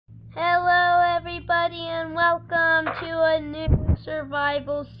everybody, and welcome to a new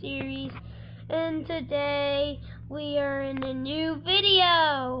survival series. And today we are in a new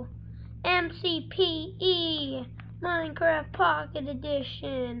video, MCPE Minecraft Pocket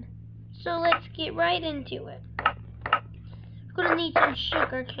Edition. So let's get right into it. We're gonna need some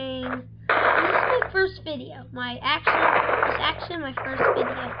sugar cane. And this is my first video. It's actually my first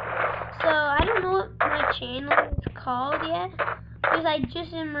video. So I don't know what my channel is called yet, because I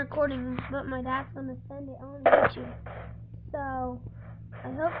just am recording, but my dad's gonna send it on YouTube. So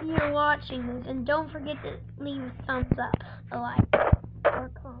I hope you're watching this, and don't forget to leave a thumbs up, a like, or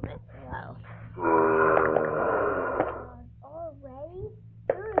comment below. Already?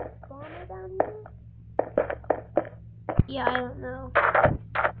 There is a spawner down here? Yeah, I don't know.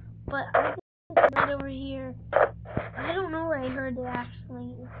 But I think it's right over here. I don't know where I heard it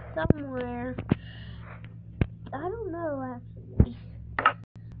actually. It's somewhere. I don't know actually.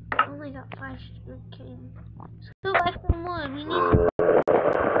 I only got 5 sugar cane. Let's go back from 1. We need some.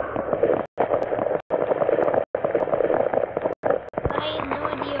 I have no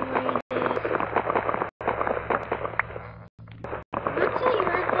idea where it is. Once I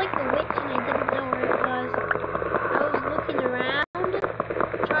heard like the witch and I didn't know where it was. I was looking around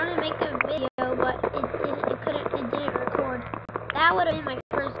trying to make a video, but it didn't record. That would have been my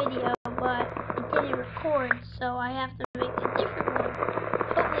first video, but it didn't record, so I have to make a different one.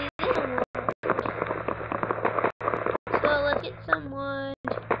 Hopefully this one will work. So let's get some wood.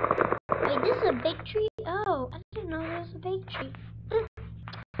 Wait, this is a big tree? Oh, I didn't know there was a big tree.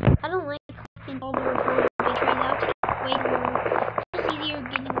 I don't like collecting all the wood from a big tree. That would take way more. It's just easier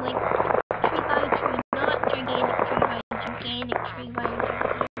getting like tree by tree, not gigantic tree by gigantic tree by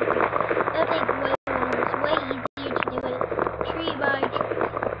gigantic. That'll take way longer. It's way easier to do it tree by tree.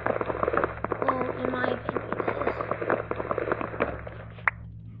 Well, in my opinion, it is.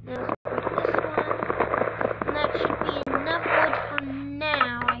 Now let's put this one. And that should be enough wood for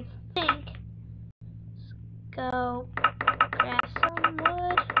now, I think. Let's go grab some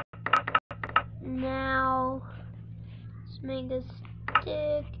wood. Now, let's make a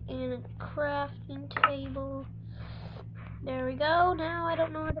stick and a crafting table. There we go. Now I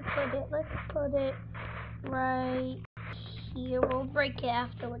don't know where to put it. Let's put it right here. We'll break it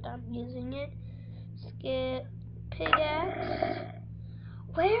after we're done using it. Let's get pickaxe.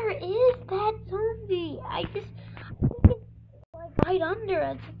 Where is that zombie? I think it's like right under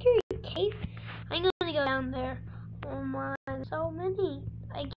us. Is there a cave? I'm gonna go down there. Oh my, so many.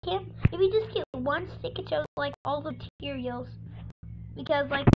 I can't. If you just get one stick, it shows like all the materials, because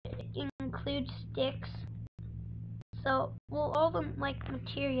like it includes sticks. So, well, all the like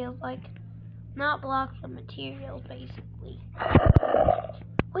materials, like not blocks, but materials, basically.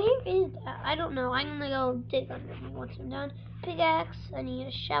 Where is that? I don't know. I'm gonna go dig under me once I'm done. Pickaxe. I need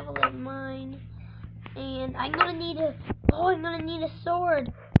a shovel of mine, and I'm gonna need a. Oh, I'm gonna need a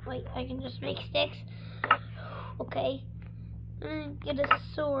sword. Wait, I can just make sticks. Okay. I'm gonna get a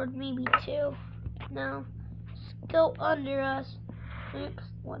sword, maybe 2. Now, let's go under us. Oops,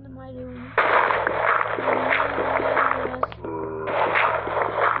 what am I doing? I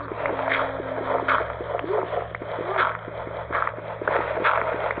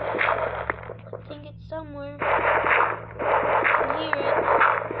think it's somewhere. I hear it.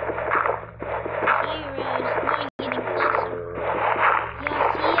 It's not getting closer. Yeah,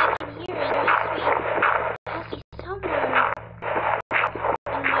 see, I can hear it. It must be somewhere.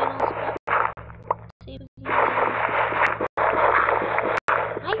 In my little spot. Let's see if we can get it.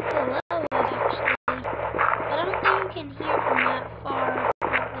 Right below it, actually. But I don't think you can hear from that far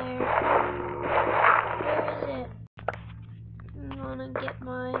up there. Where is it? I'm gonna get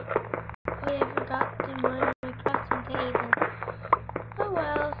my... Oh yeah, I forgot to mine my crafting table. Oh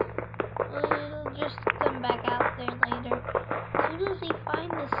well. It'll just come back out there later. As soon as we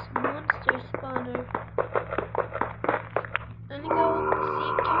find this monster spawner. I'm gonna go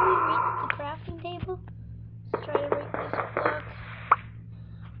see... Can we reach the crafting table? Let's try to break this block.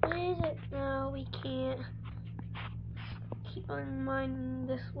 Where is it? No, we can't. Keep on mining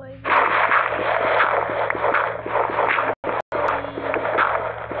this way.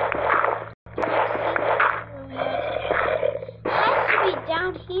 It has to be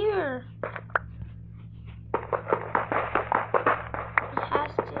down here. It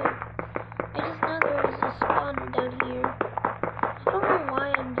has to. I just know there was a spawner down here. I don't know why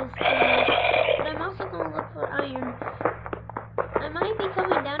I'm just doing this, but I'm also going to look for iron. I might be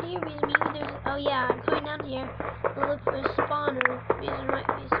coming down here because maybe there's... Oh yeah, I'm coming down here to look for a spawner, because there might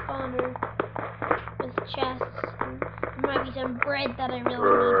be a spawner with chests, and there might be some bread that I really need,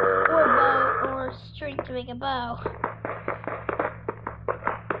 or a bow, or string to make a bow,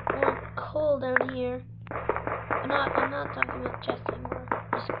 or coal down here. I'm not talking about chest anymore.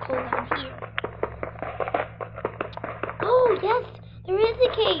 Just pull down here. Oh yes, there is a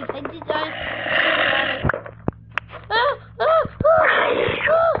cave. I did not. Ah! Ah!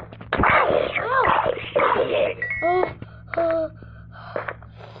 Ah! Oh.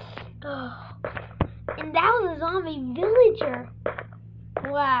 And that was a zombie villager.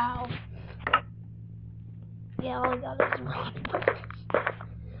 Wow. Yeah, all I got is rock.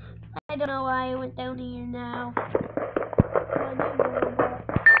 I don't know why I went down here now.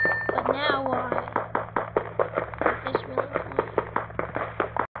 But now why? At this really point.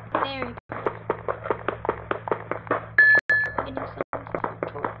 Very point. Getting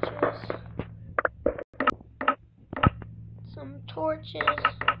some torches.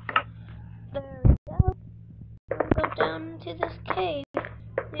 There we go. Go down into this cave.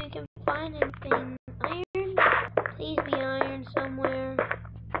 You can find anything. Iron? Please be iron somewhere.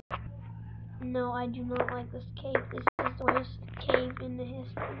 No, I do not like this cave. This is the worst cave in the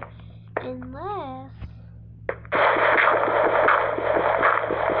history. Unless...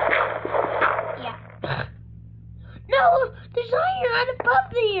 yeah. No! There's iron right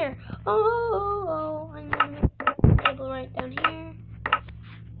above there! Oh, I'm gonna make a table right down here.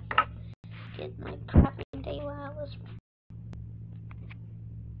 Get my crafting table out. Let's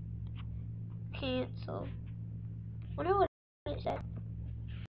cancel. Wonder what it said.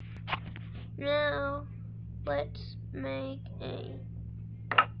 Now, let's make a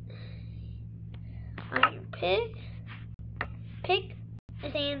iron pick. Pick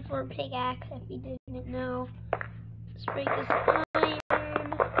stands for pickaxe, if you didn't know. Let's break this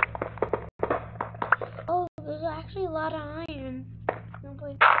iron. Oh, there's actually a lot of iron. There we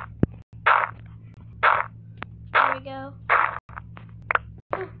go.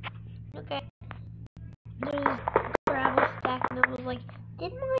 Oh, okay. There's gravel stack, and I was like,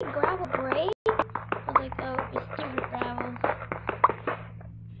 did my gravel break? I was like, oh, it's different gravel.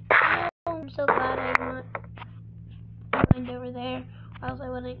 Oh, I'm so glad I not mined over there, or else I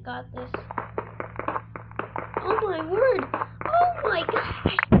wouldn't have got this. Oh my word! Oh my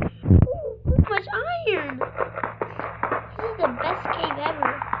gosh! Ooh, so much iron! This is the best cave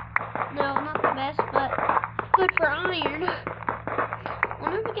ever. No, not the best, but good for iron. I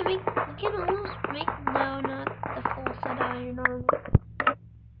wonder if we can almost make, no, not the full set iron armor.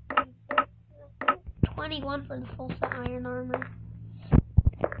 21 for the full set iron armor.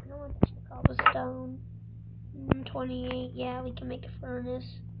 No one touched the cobblestone. 28, yeah, we can make a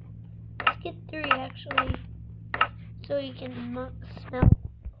furnace. Let's get 3 actually, so you can smell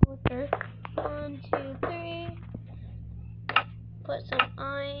quicker. 1, 2, 3. Put some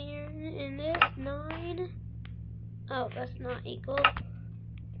iron in this. 9. Oh, that's not equal.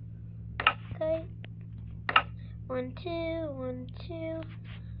 Okay. 1, 2, 1, 2.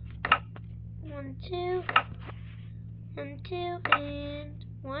 1, 2. 1, 2, and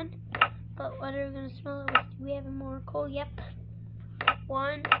 1. But what are we going to smell it with? Do we have more coal? Yep.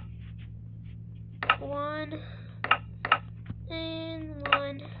 1. 1. And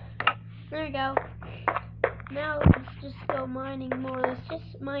 1. There we go. Now let's just go mining more. Let's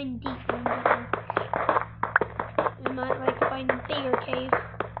just mine deeper. We might like find a bigger cave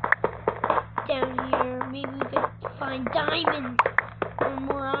down here. Maybe we could find diamonds or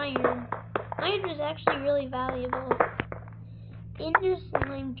more iron. Iron is actually really valuable. Ender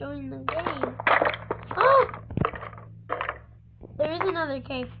slime joined the game. Oh! There is another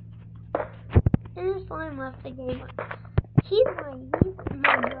cave. Ender slime left the game. He's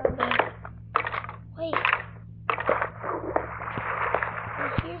my brother. Wait. Oh,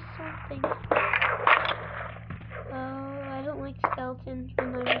 here's something. Oh, I don't like skeletons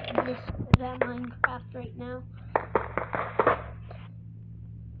when I'm this good at Minecraft right now.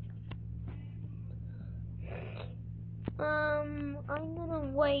 I'm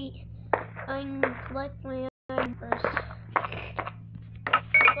gonna wait and collect my iron first.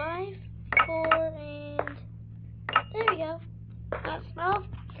 5, 4, and there we go. That's enough.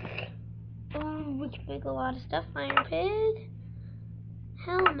 We can make a lot of stuff. Iron pig,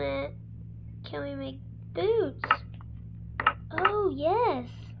 helmet. Can we make boots? Oh yes.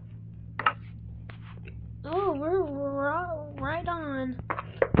 Oh, we're right on. I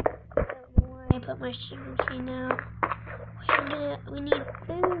don't know why I put my sugar cane out. We need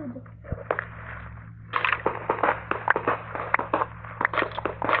food.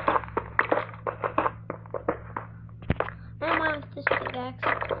 I'm on with this pickaxe.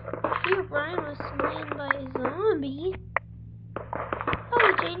 Here, Brian was slain by a zombie. Oh,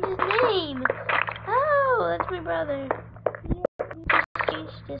 he changed his name. Oh, that's my brother. He just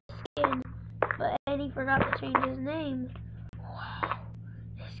changed his skin, but and he forgot to change his name. Wow,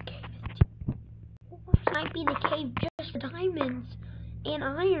 this game is deep. might be the cave just for diamonds and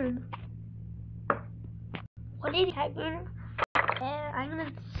iron. What did I learn? Yeah, I'm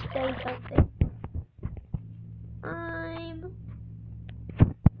gonna say something. I'm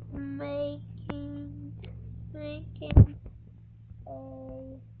making a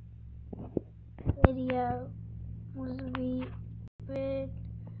video.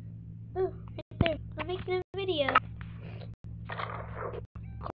 Oh, right there. I'm making a video.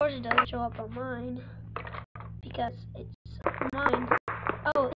 Of course it doesn't show up on mine because it's mine.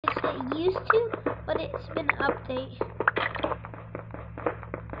 Oh, it used to, but it's been an update.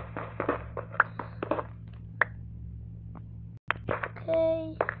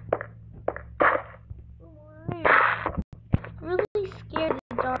 Okay. I'm really scared of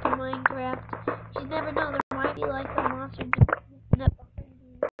the dark in Minecraft. You never know, there might be like a monster just up behind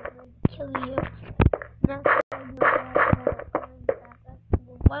you and kill you. And that's why I don't like Minecraft. That's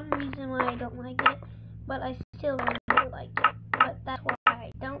the one reason why I don't like it. But I still really like it. But that's why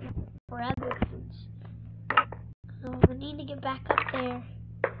I don't like it for other reasons. Oh, I need to get back up there.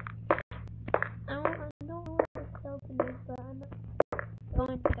 I don't know where the skeleton is, but I'm not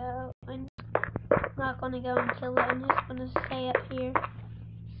going to go. I'm not going to go and kill it. I'm just going to stay up here.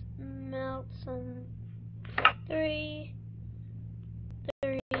 Melt some 3,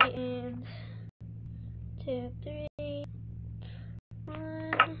 and 2, 3,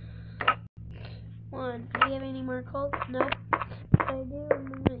 1. Do you have any more coal? Nope. I do.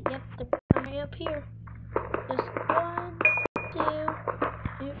 Yep, they're right up here. Just 1, 2.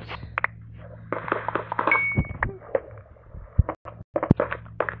 Oops.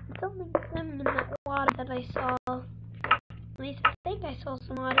 Something swimming in that water that I saw. At least I think I saw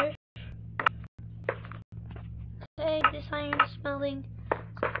some water. Okay, this iron is smelling.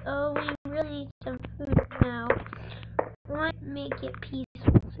 Oh, we really need some food now. I might make it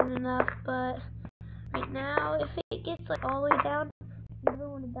peaceful soon enough, but right now, if it gets like all the way down, I never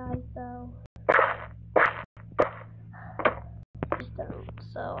want to die, so just don't.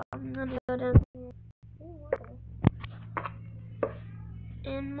 So I'm gonna go down here.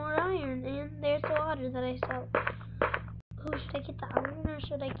 And more iron, and there's the water that I saw. Oh, should I get the iron or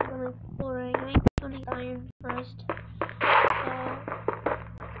should I keep on exploring? I think I'm gonna get iron first.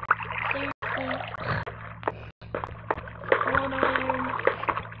 Seriously. 1 iron.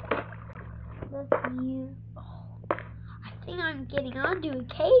 Let's use. Oh, I think I'm getting onto a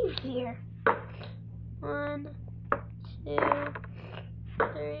cave here. 1, 2,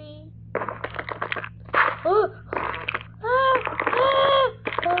 3. Oh!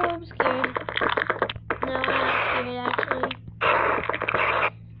 Oh, I'm scared. No, I'm not scared actually.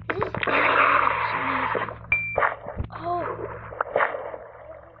 This is actually. Oh!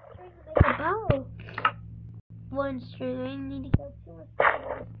 Make a bow. 1 string. I need to go 2 more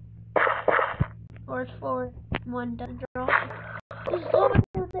strings. Or 4. 1 doesn't draw. There's so much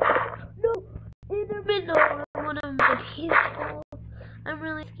out there. No! Enderman! No, I want them to be peaceful. I'm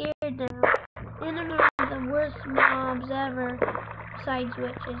really scared now. Endermen are the worst mobs ever. Besides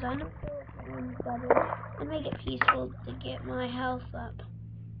witches. I know which one's better. I make it peaceful to get my health up.